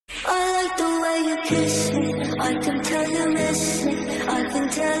you kiss me, I can tell you miss me, I can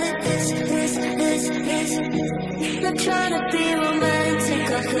tell it is. Not trying to be romantic,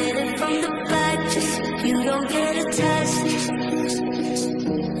 I hit it from the back, just so you don't get attached.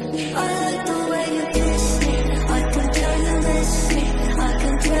 I like the way you kiss me, I can tell you miss me, I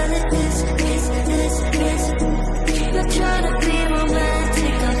can tell it is. Not trying to be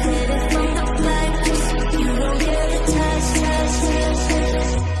romantic, I hit it from the back, just so you don't get attached.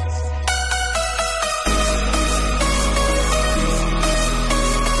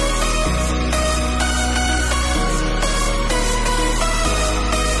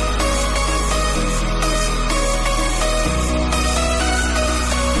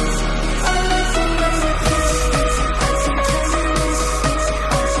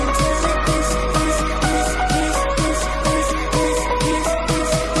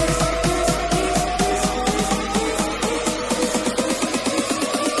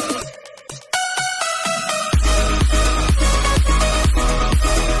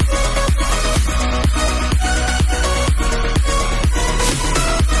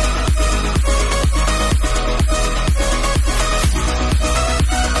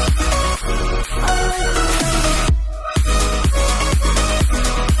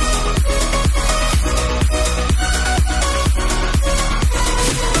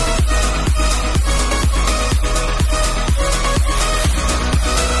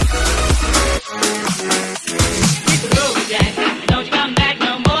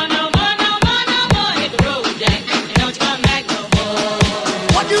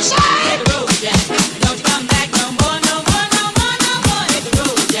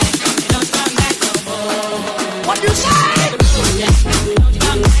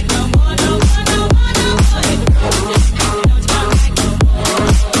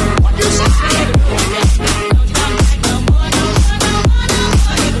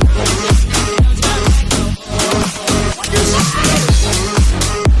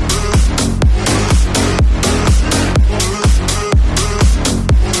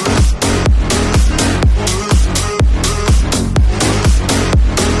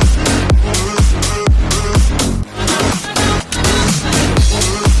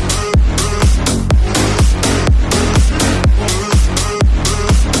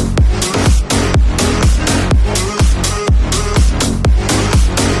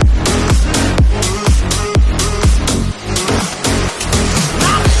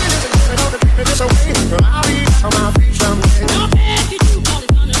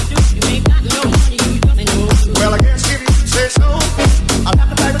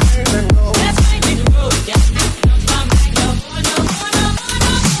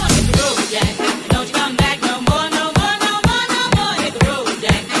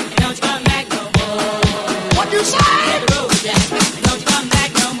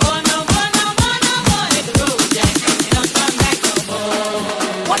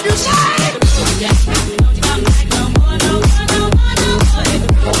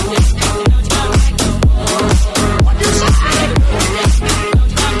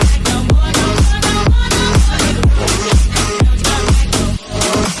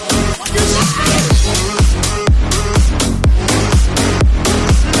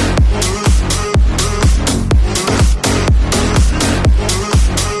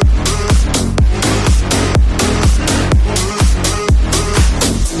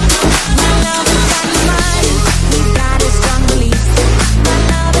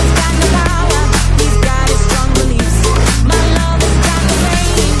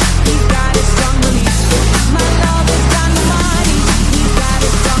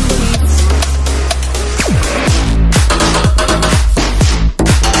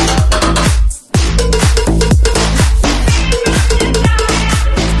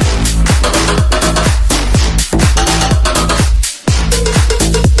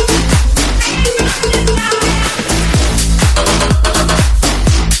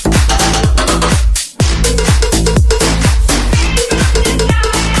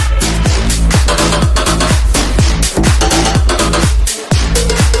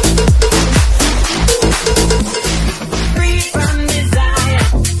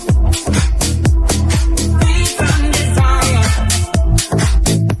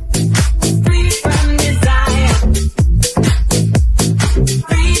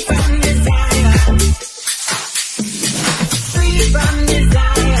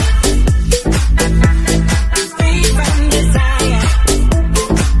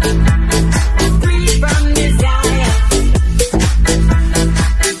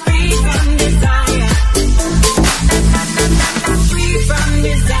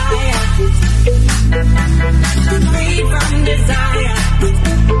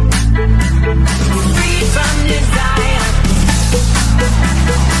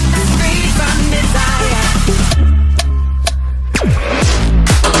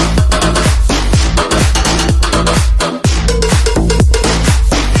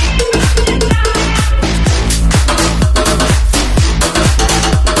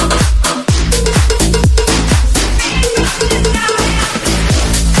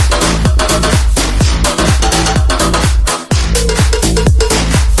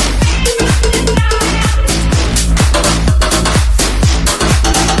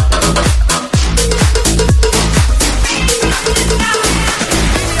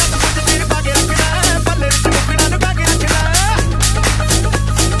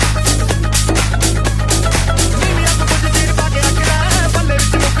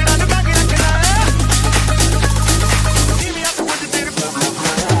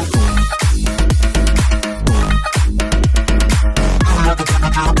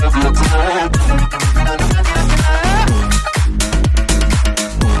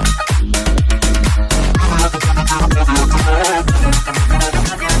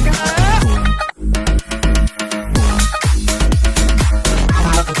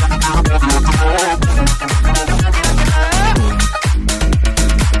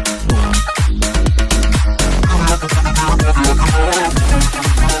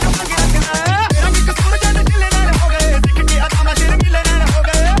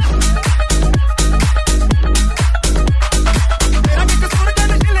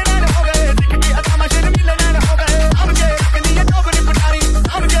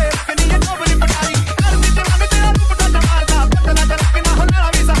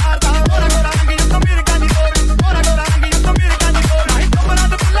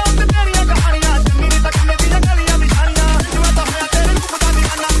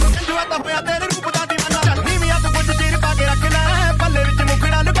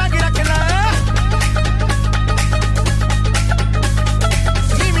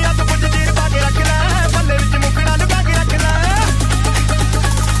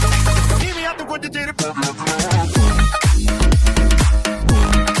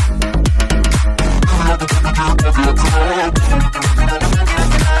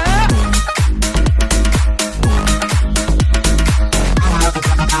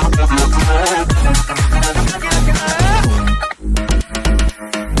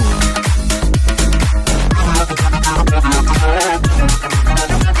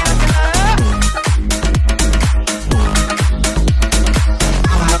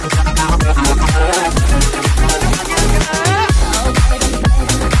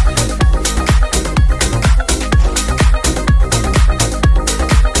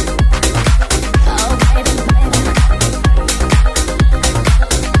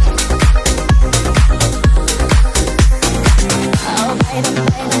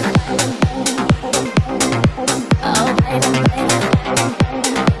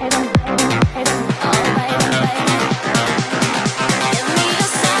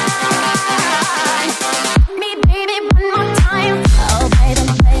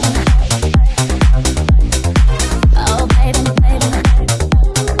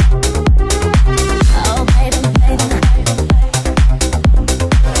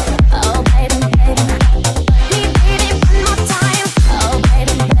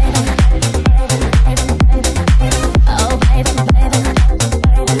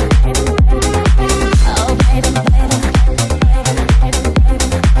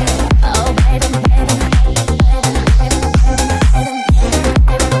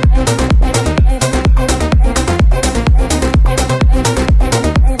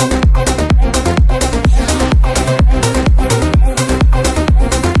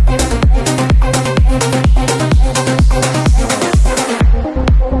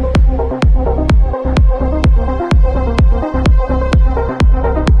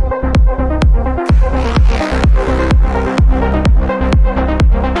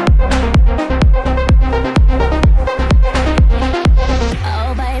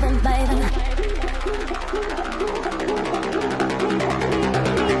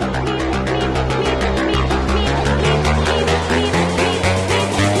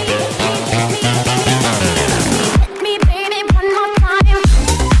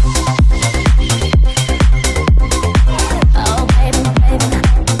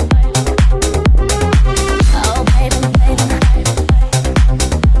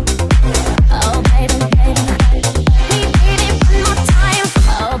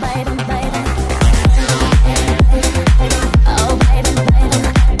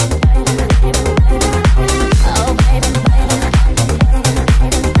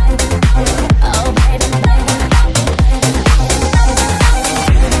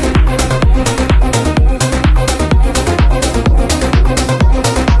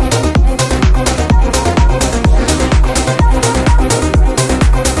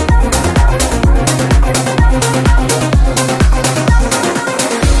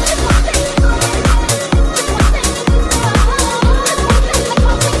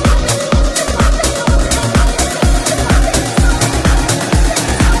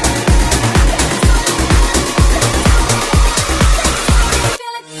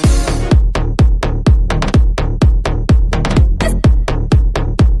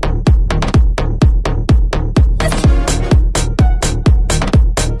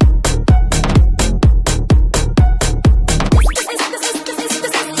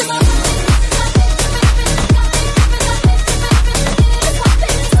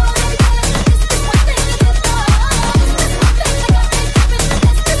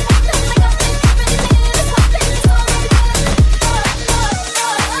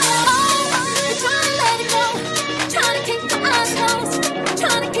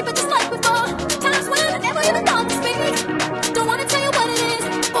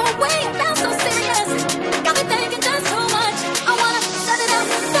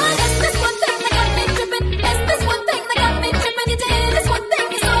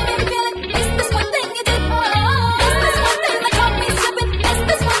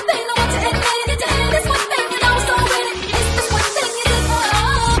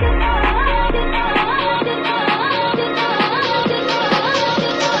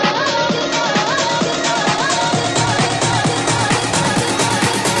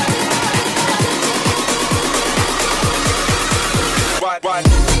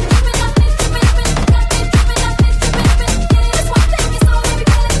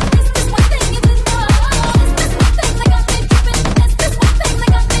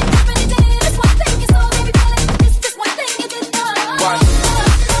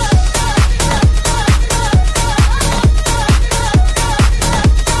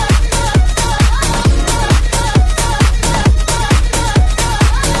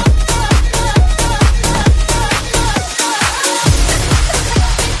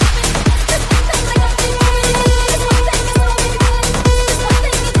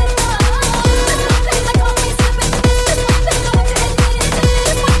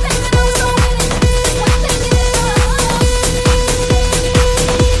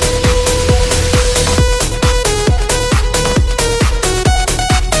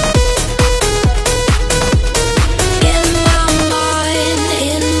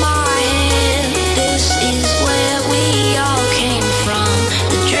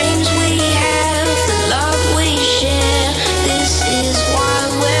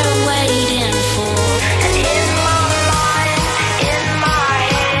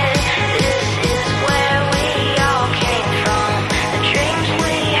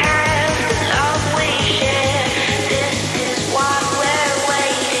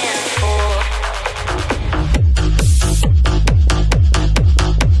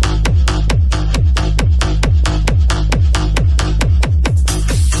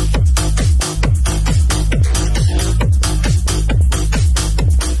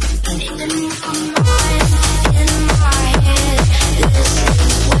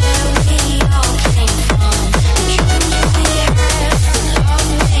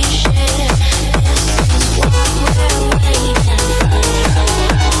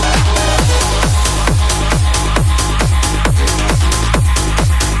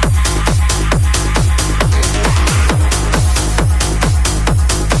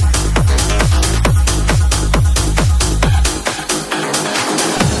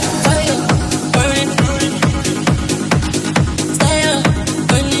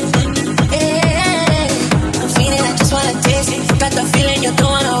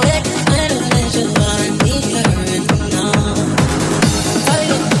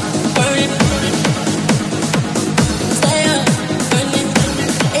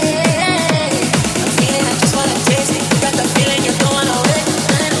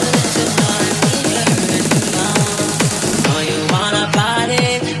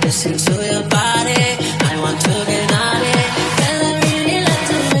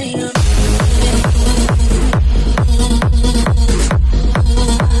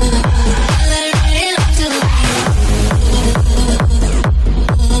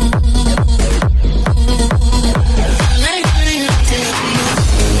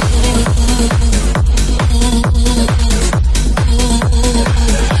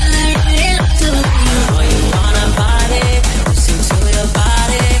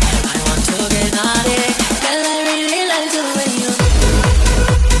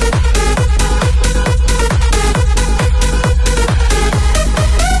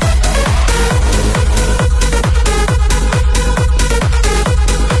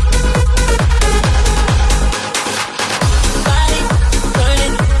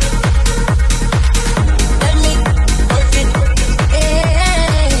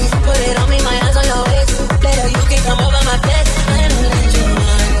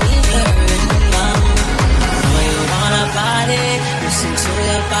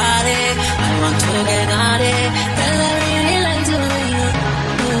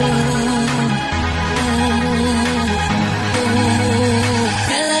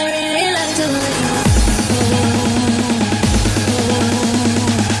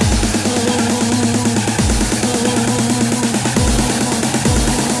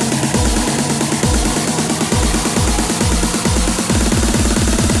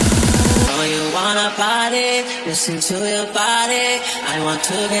 listen to your body. I want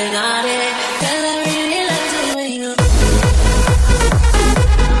to get naughty, and I really like the way you.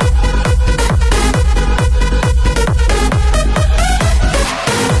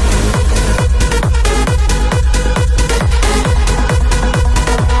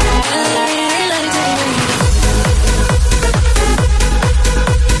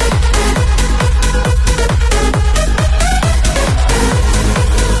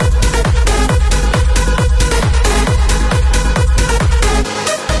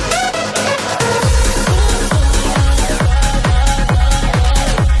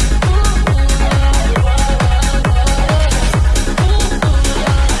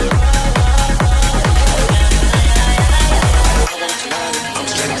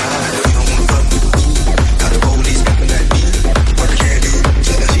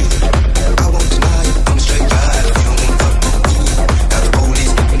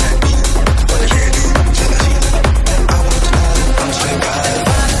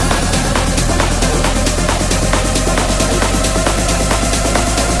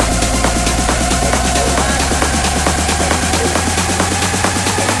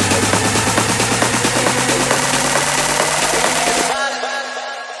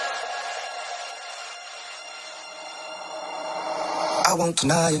 I won't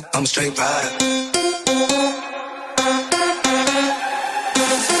deny it, I'm a straight rider.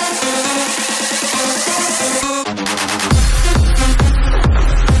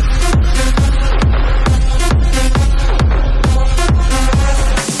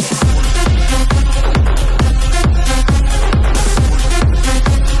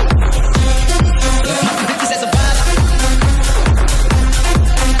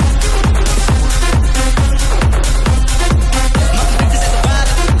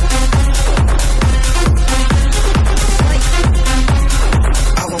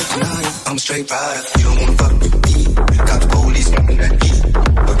 Straight rider, you don't wanna fuck with me. Got the police smoking that heat,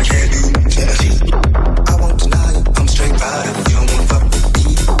 but we can't do Tennessee. I won't deny it, I'm a straight rider. You don't wanna fuck with me.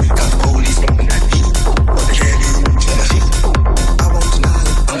 Got the police smoking that heat, but we can't do Tennessee. I won't deny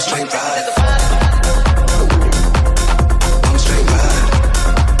it, I'm a straight rider. I'm a straight rider.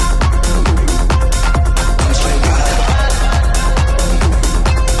 I'm a straight rider.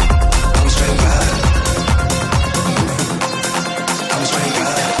 I'm a straight rider. I'm a straight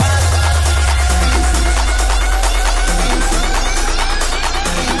rider.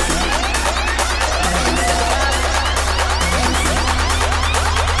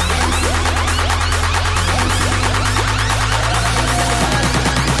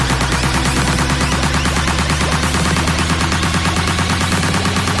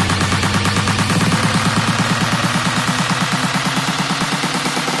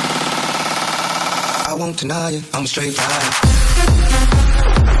 I won't deny it, I'm a straight rider.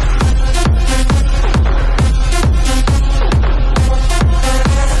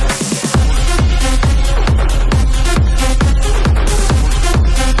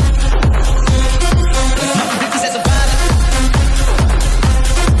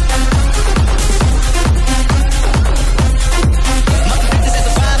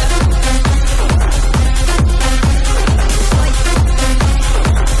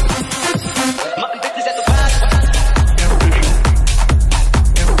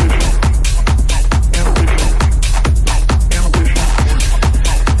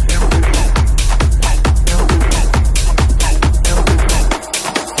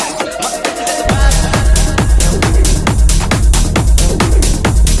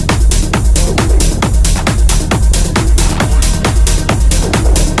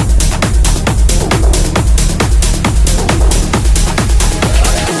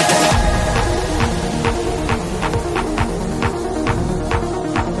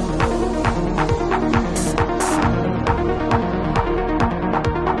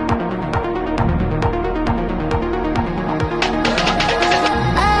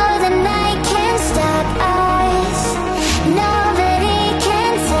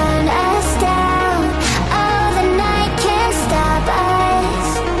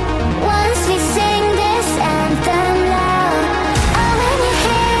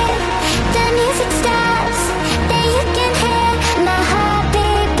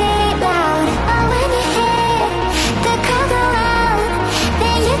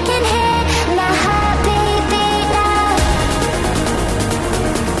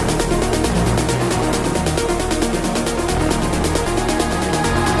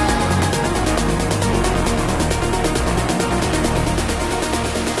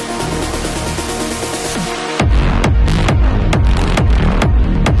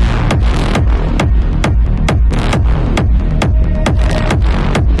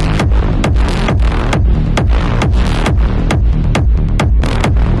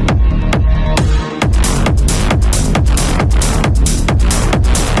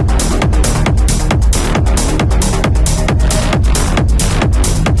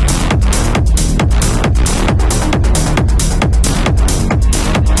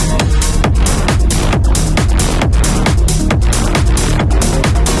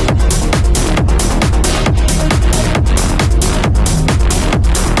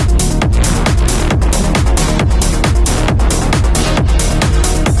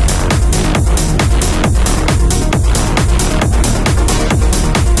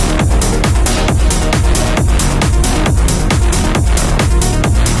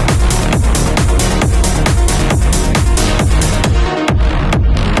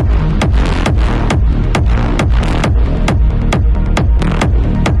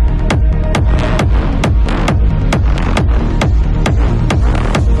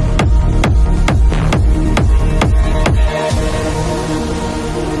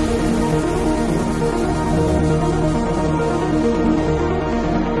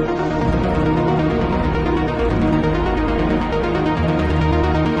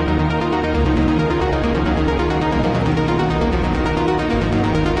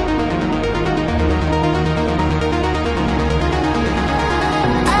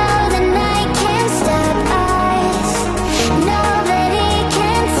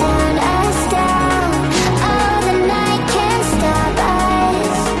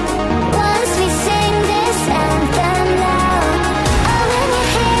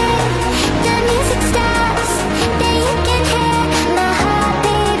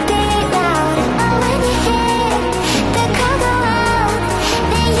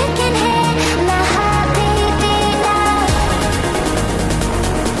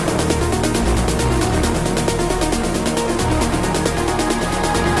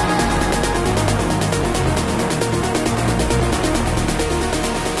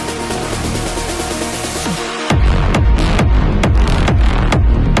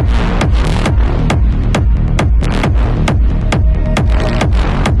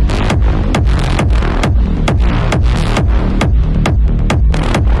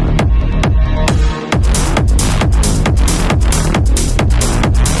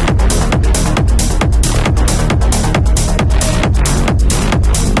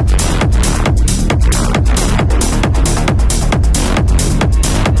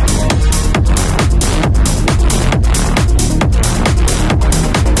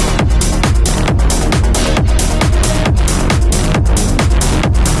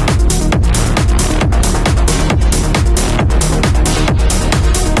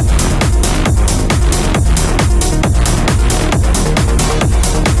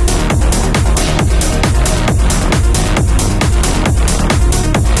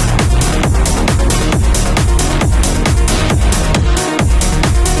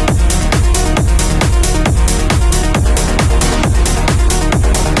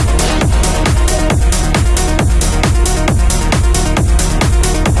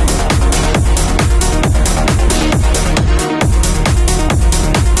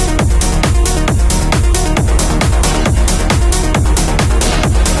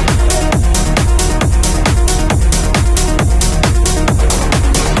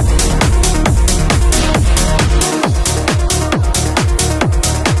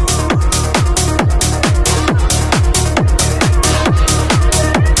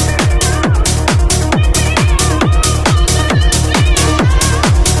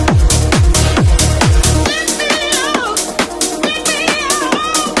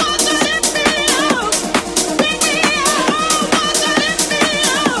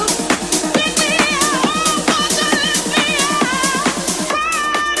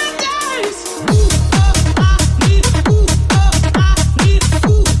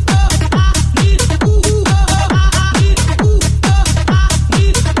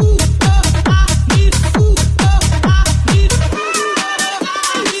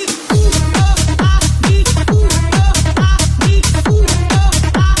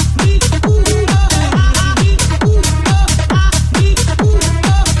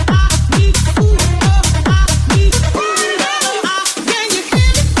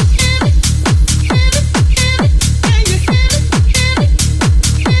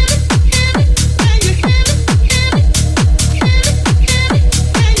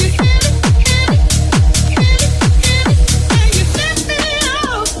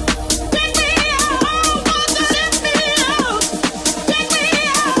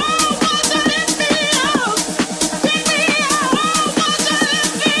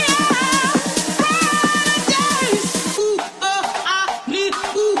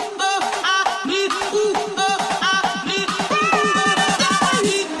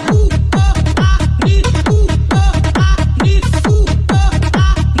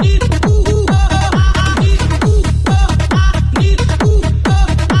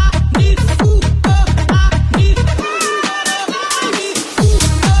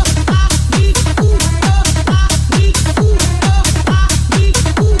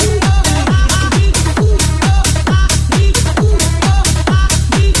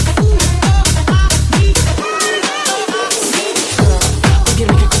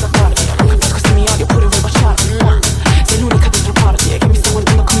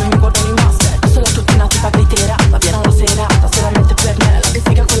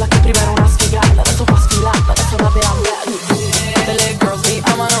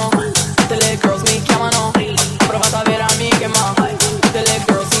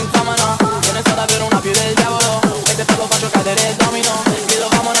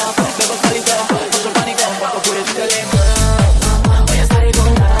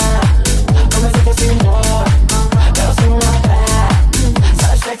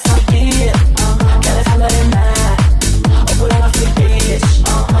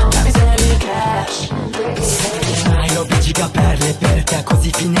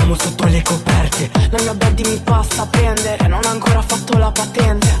 la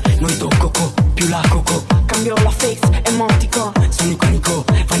patente, non tocco più la coco. Cambio la face, emoticon, sono iconico,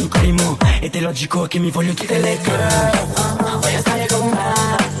 panico rimo. Ed è logico che mi voglio tutte le girl. Voglio stare con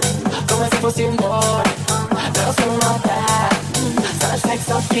me, come se fossi un boy, però sono una bad. Sono il sex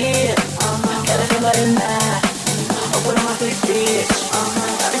appeal, che deve andare in me. Oppure una free bitch,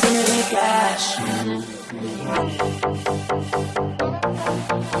 da bisogno di cash.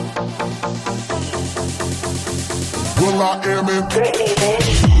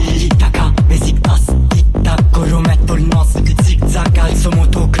 Tic-tac, basic toss, tic-tac, corro metto il nos. Zig-zag, alzo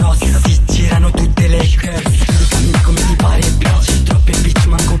motocross, si girano tutte le girls. Cammi come ti pare e piace, troppe bitch,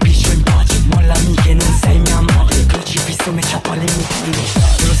 manco piscio in pace. Mollami che non sei mia madre, crocifisso me ciappa le mutine.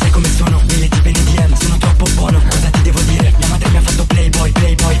 Tu lo sai come sono, biglietti bene DM, sono troppo buono, cosa ti devo dire? Mia madre mi ha fatto playboy,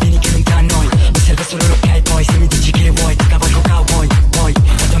 playboy, vieni che non ti annoi. Mi serve solo l'ok poi, se mi dici che vuoi, ti cavalco cowboy. Poi,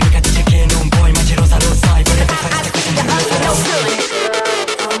 la tua amica dice che non puoi, ma gelosa lo sai, vorrebbe fare ste cose ma non lo farò.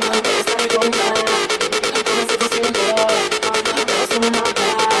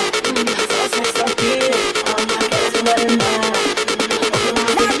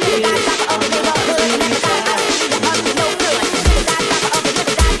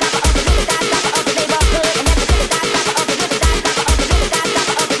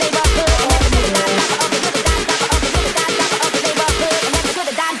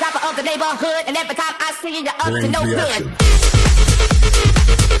 And every time I see you, you're up to no good.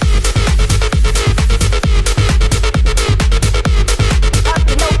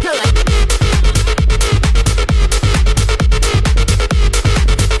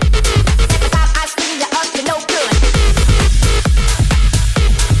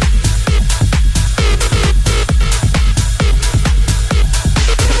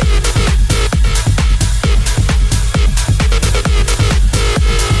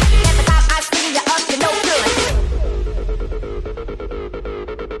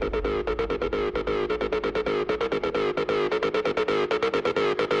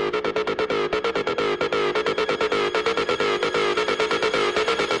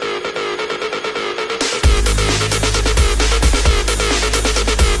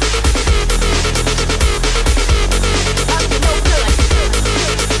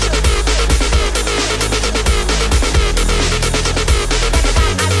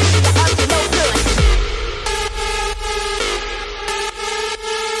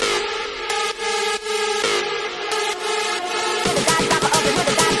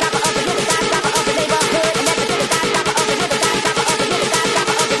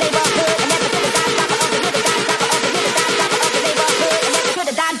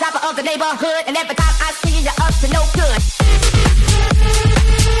 And every time I see you, you're up to no good.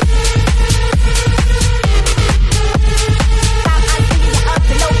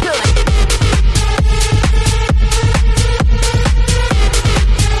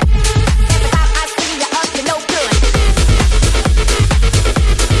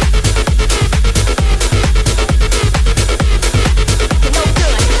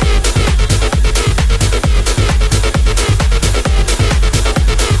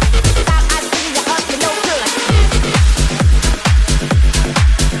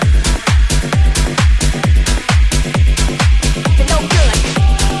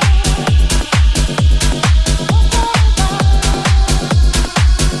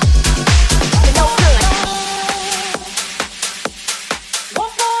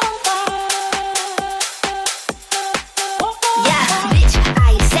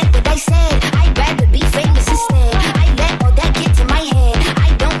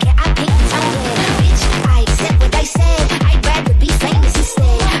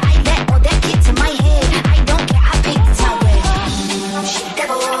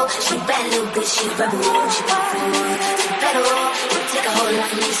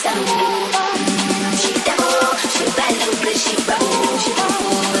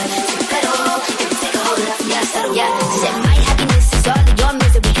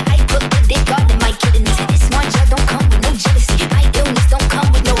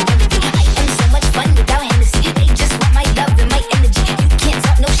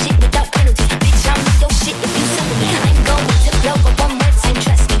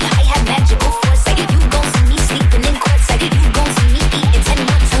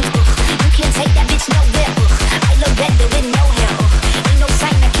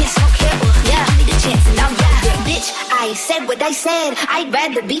 I'd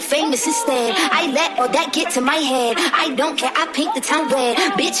rather be famous instead. I let all that get to my head. I don't care, I paint the town red.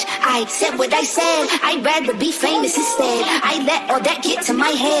 Bitch, I said what I said. I'd rather be famous instead. I let all that get to my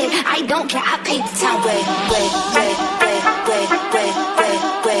head. I don't care, I paint the town red.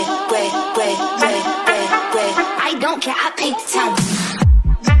 I don't care, I paint the town.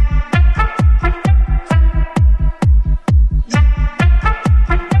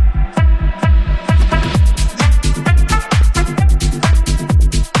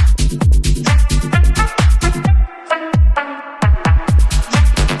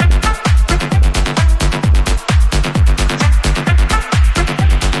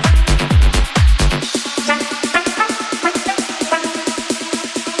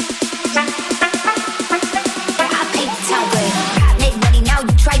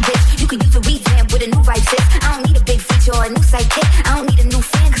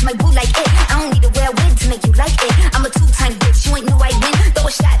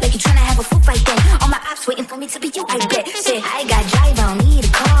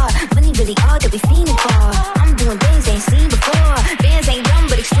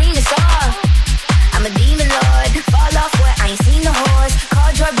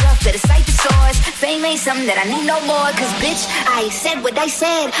 said what I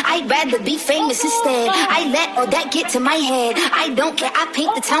said. I'd rather be famous instead. I let all that get to my head. I don't care, I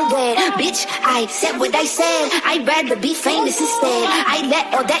paint the town red. Bitch, I said what I said. I'd rather be famous instead. I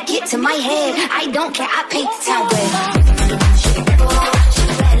let all that get to my head. I don't care, I paint the town red.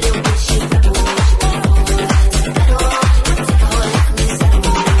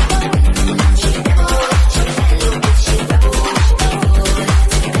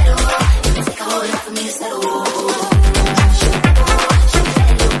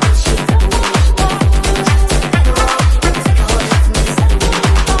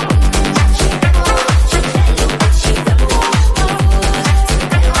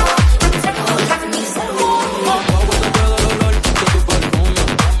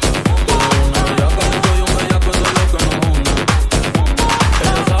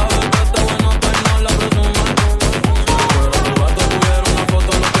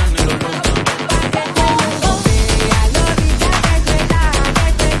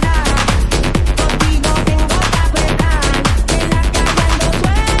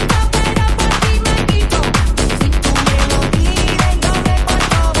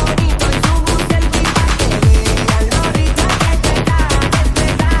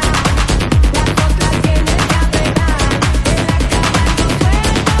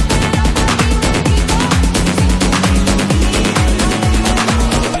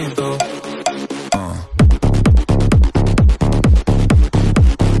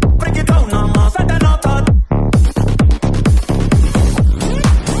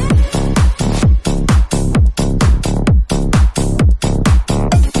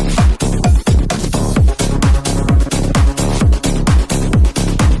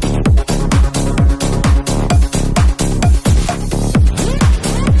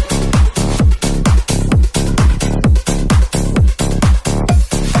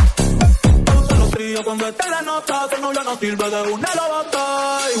 sirve de una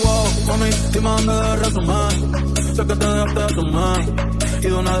lobata. Y wow, mami, dime dónde de resumen. Sé que te dejaste de sumar. Y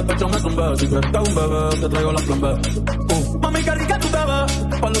de una despecho me zumbé. Si crees que es un bebé, te traigo la plan B. Mami, qué rica tú te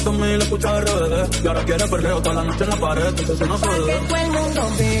ves. Para los 2000 escuchas RBD. Y ahora quieres perreo toda la noche en la pared. Entonces no se Pa' debe. que todo el mundo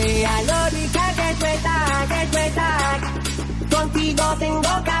vea lo rica que tú estás, que tú estás. Contigo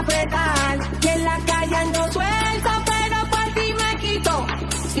tengo que apretar. Y en la calle ando suelto, pero por ti me quito.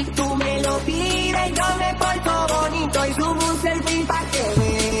 Si tú me lo pides, yo me porto bonito. Y subo un selfie pa' que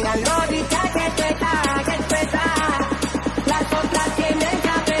vean lo rica que tú estás, que tú estás. Las otras tienen que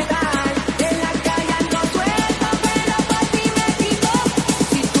apretar. En la calle ando suelto, pero por ti me quito.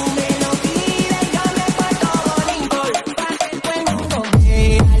 Si tú me lo pides, yo me porto bonito. Pa' que todo el mundo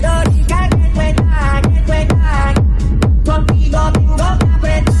vea lo rica que tú estás, que tú estás. Contigo tengo que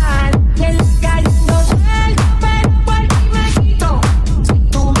apretar. Y en la calle ando suelto, pero por ti me quito. Si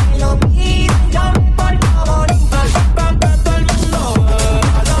tú me lo pides, yo me porto bonito. Pa' que todo el mundo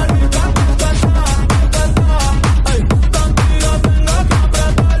vea lo rica que tú estás, que tú estás. Ay, contigo tengo que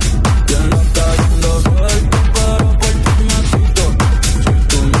apretar. Y en la calle ando suelto, pero por ti me quito. Si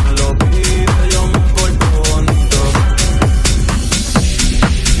tú me lo pides, yo me porto bonito.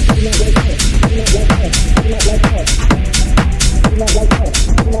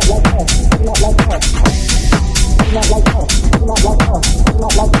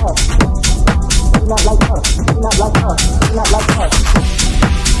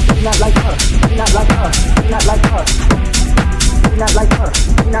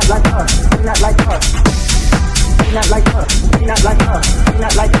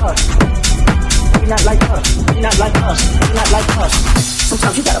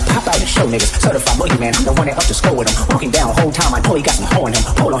 Sometimes you gotta pop out and show niggas. Certified boogeyman, I'm the one that up to score with him. Walking down whole time, I know he got some hoe in him.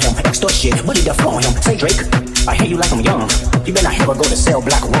 Hold on him, extort shit, bully the flow on him. Say Drake, I hear you like I'm young. You better not ever go to cell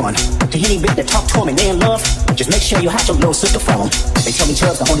block 1. To any bitch that talk to him and they in love, just make sure you hide your little sister from him. They tell me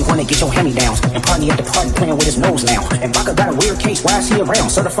Chubb's the only one that get your hand-me-downs. And party at the party playing with his nose now. And Baca got a weird case, why is he around?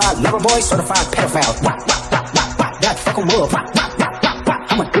 Certified lover boy, certified pedophile. Wah, wah, wah, wah, wah, that fuck him up. Wah, wah, wah, wah,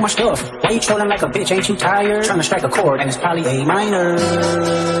 wah. I'ma do my stuff. Why you trolling like a bitch? Ain't you tired? Trying to strike a chord and it's probably A minor.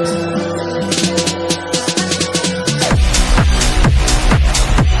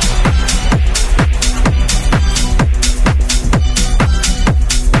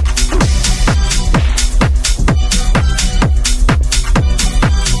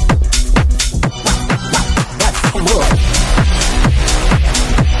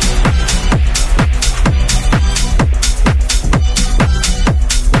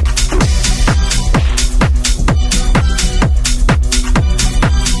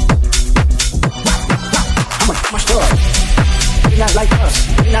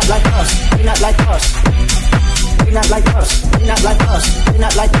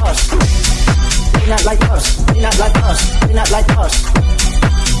 Not like us.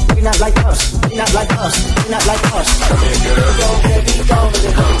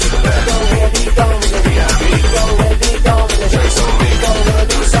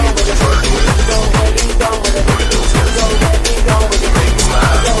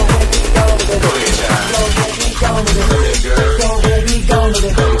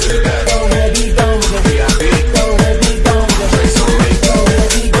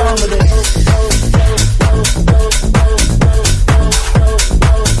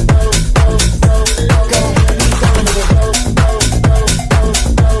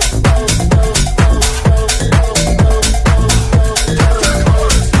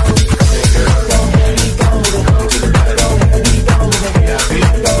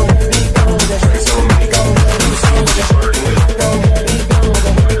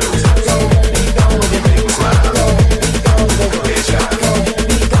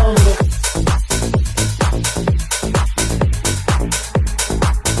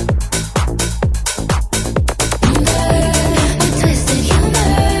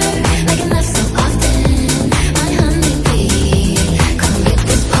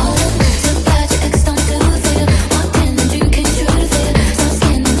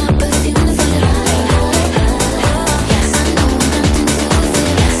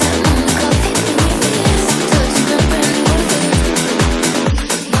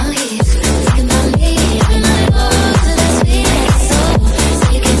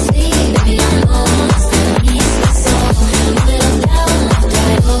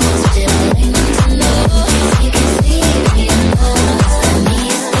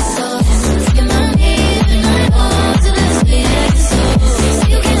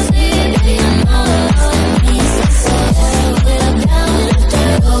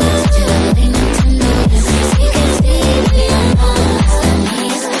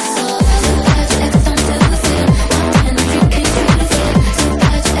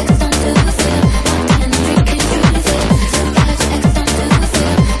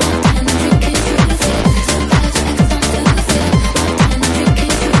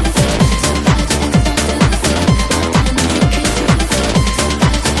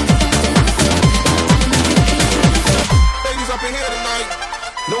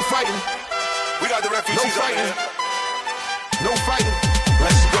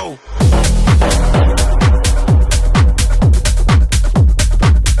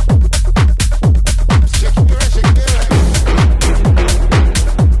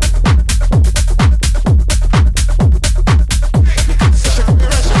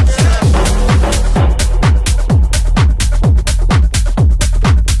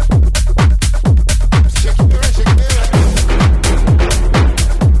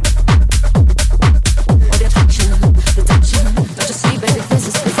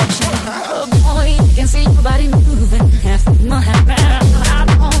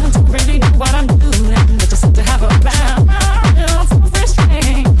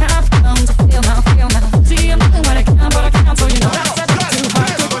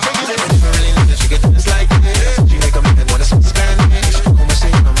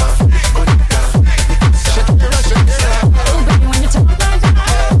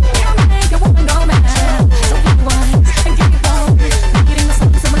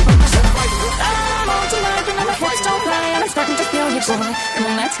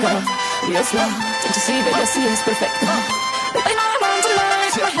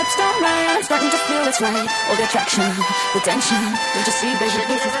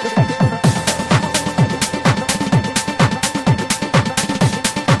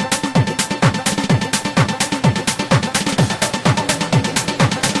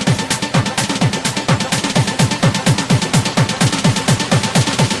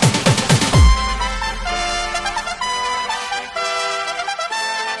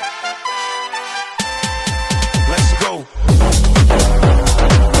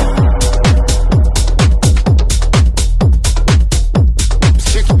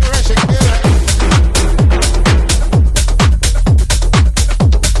 Shake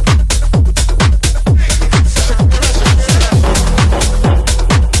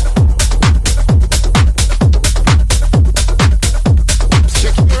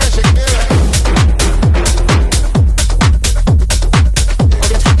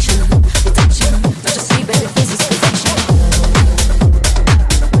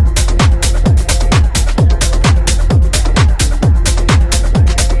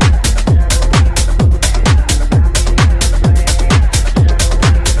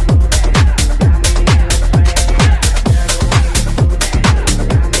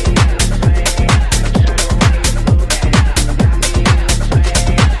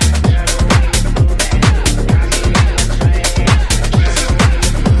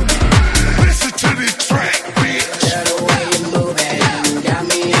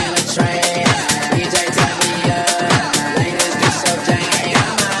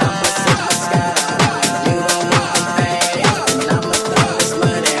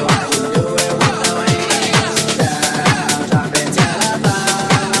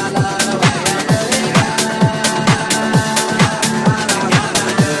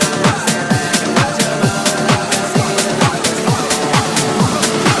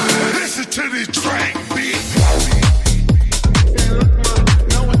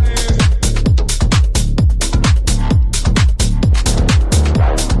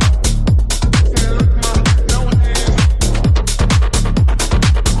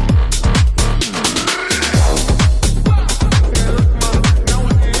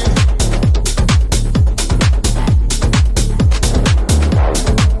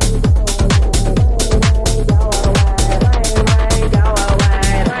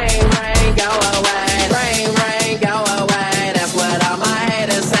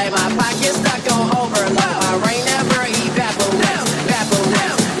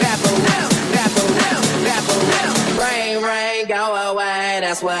way,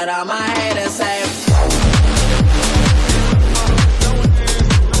 that's what all my haters say.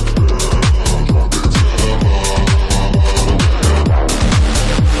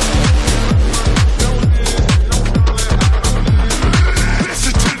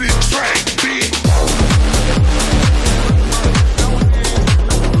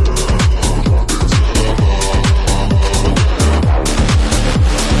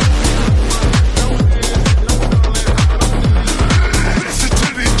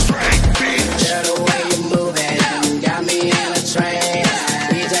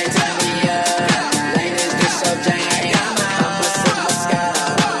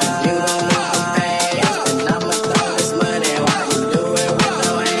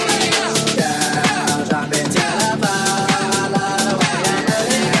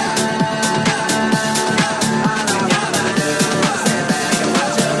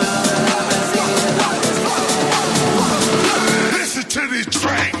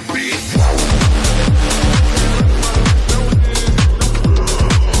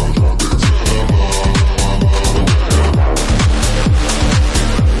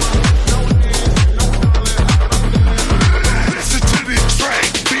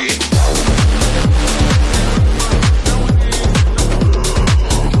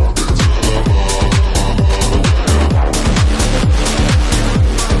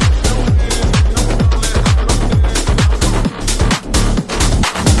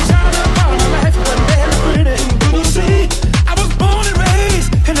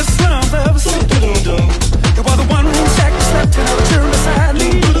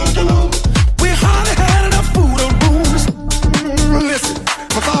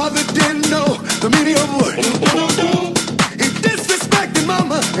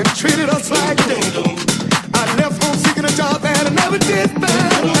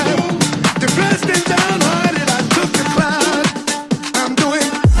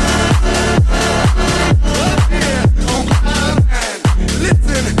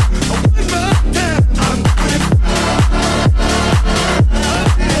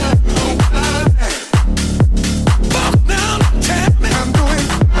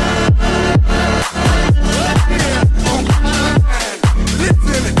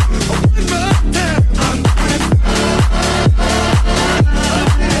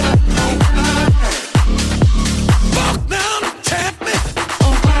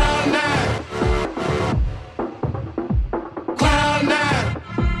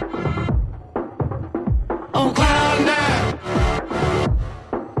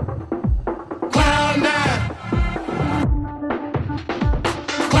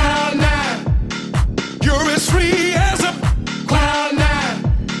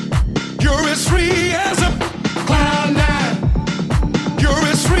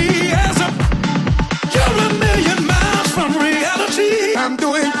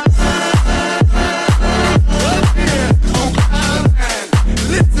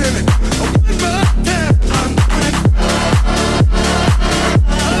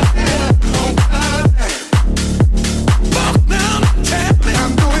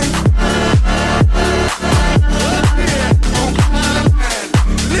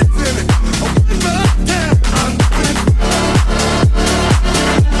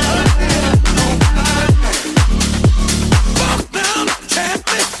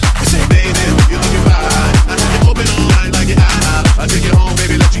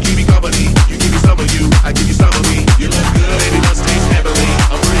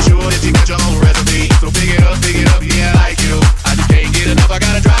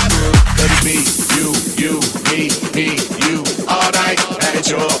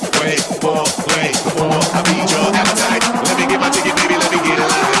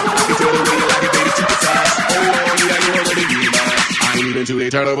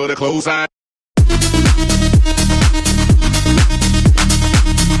 Turn over the clothesline.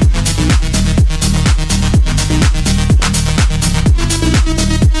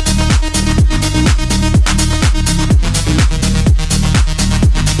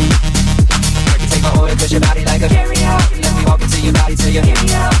 Your body like a carry out. Let me walk into your body till you hear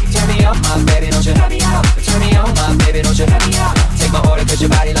me out. Turn me up, my baby, don't you hear me out. Turn me on, my baby, don't you hear me out. Take my order, cause your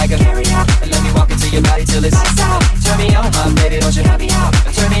body like a carry out. And let me walk into your body till it's lights out. Turn me on, my baby, don't you hear me out.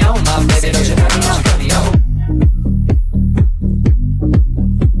 Turn me on, my baby, don't you hear me out. Turn me on.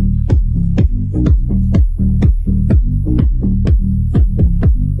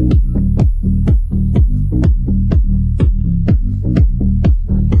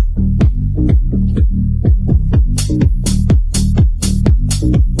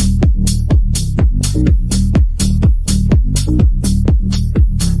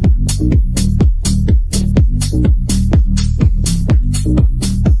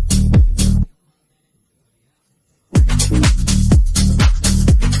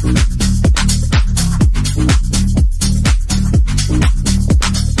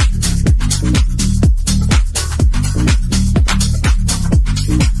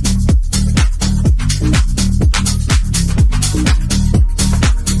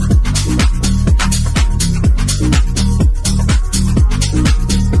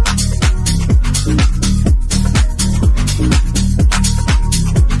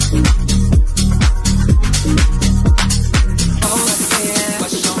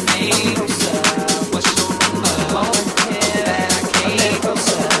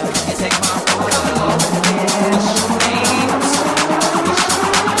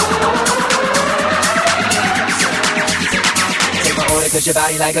 cause your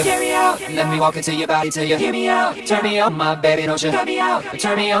body like a carry out. Let me walk into your body till you hear me out. Turn me on, my baby, don't you cut me out.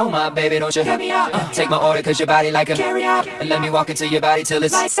 Turn me on, my baby, don't you cut me out. Take my order cause your body like a carry out. And let me walk into your body till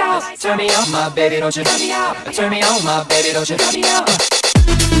it's lights out. Turn me on, my baby, don't you cut me out. Turn me on, my baby, don't you cut me out.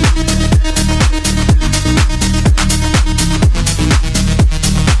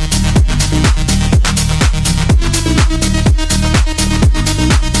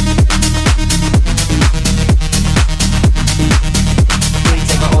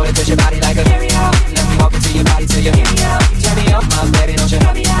 Your body like a carry out. Let me walk into your body till you hear me out. Turn me on, my baby, don't you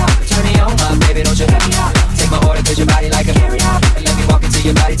cut me out. Turn me on, my baby, don't you cut me out. Take my order cause your body like a carry out. And let me walk into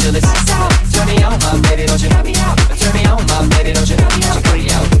your body till it's lights out. Turn me on, my baby, don't you cut me out. Turn me on, my baby, don't you cut me out. Bring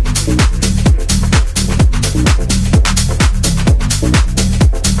me out.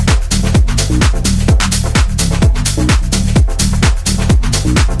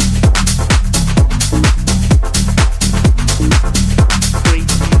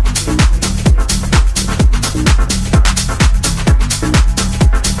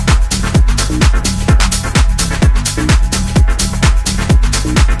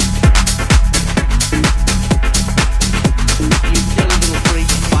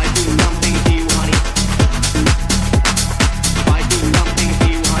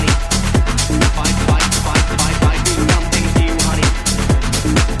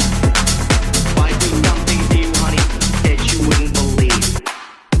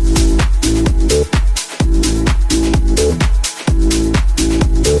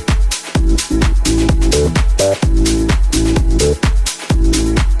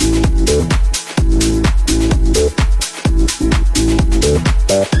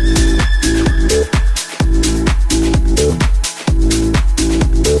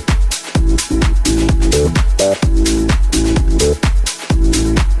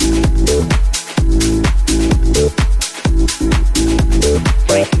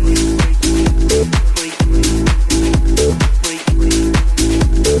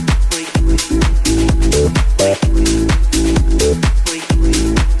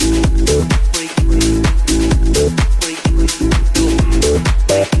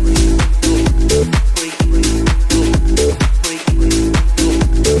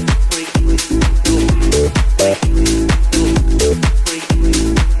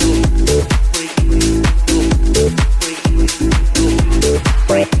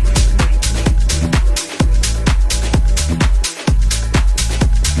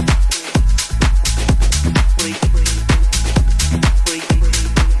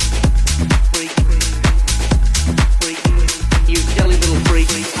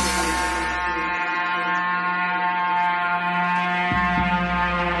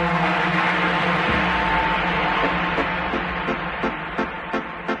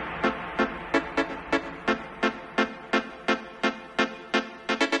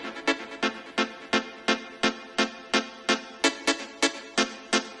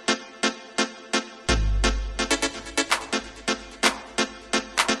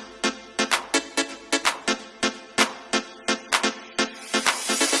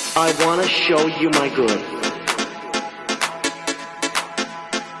 I want to show you my good.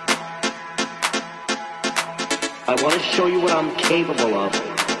 I want to show you what I'm capable of.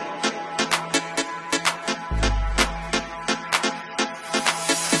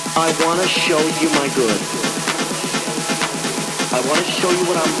 I want to show you my good. I want to show you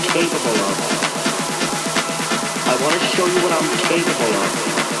what I'm capable of. I want to show you what I'm capable of.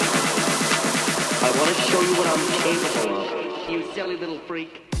 I want to show you what I'm capable of. You silly little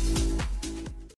freak.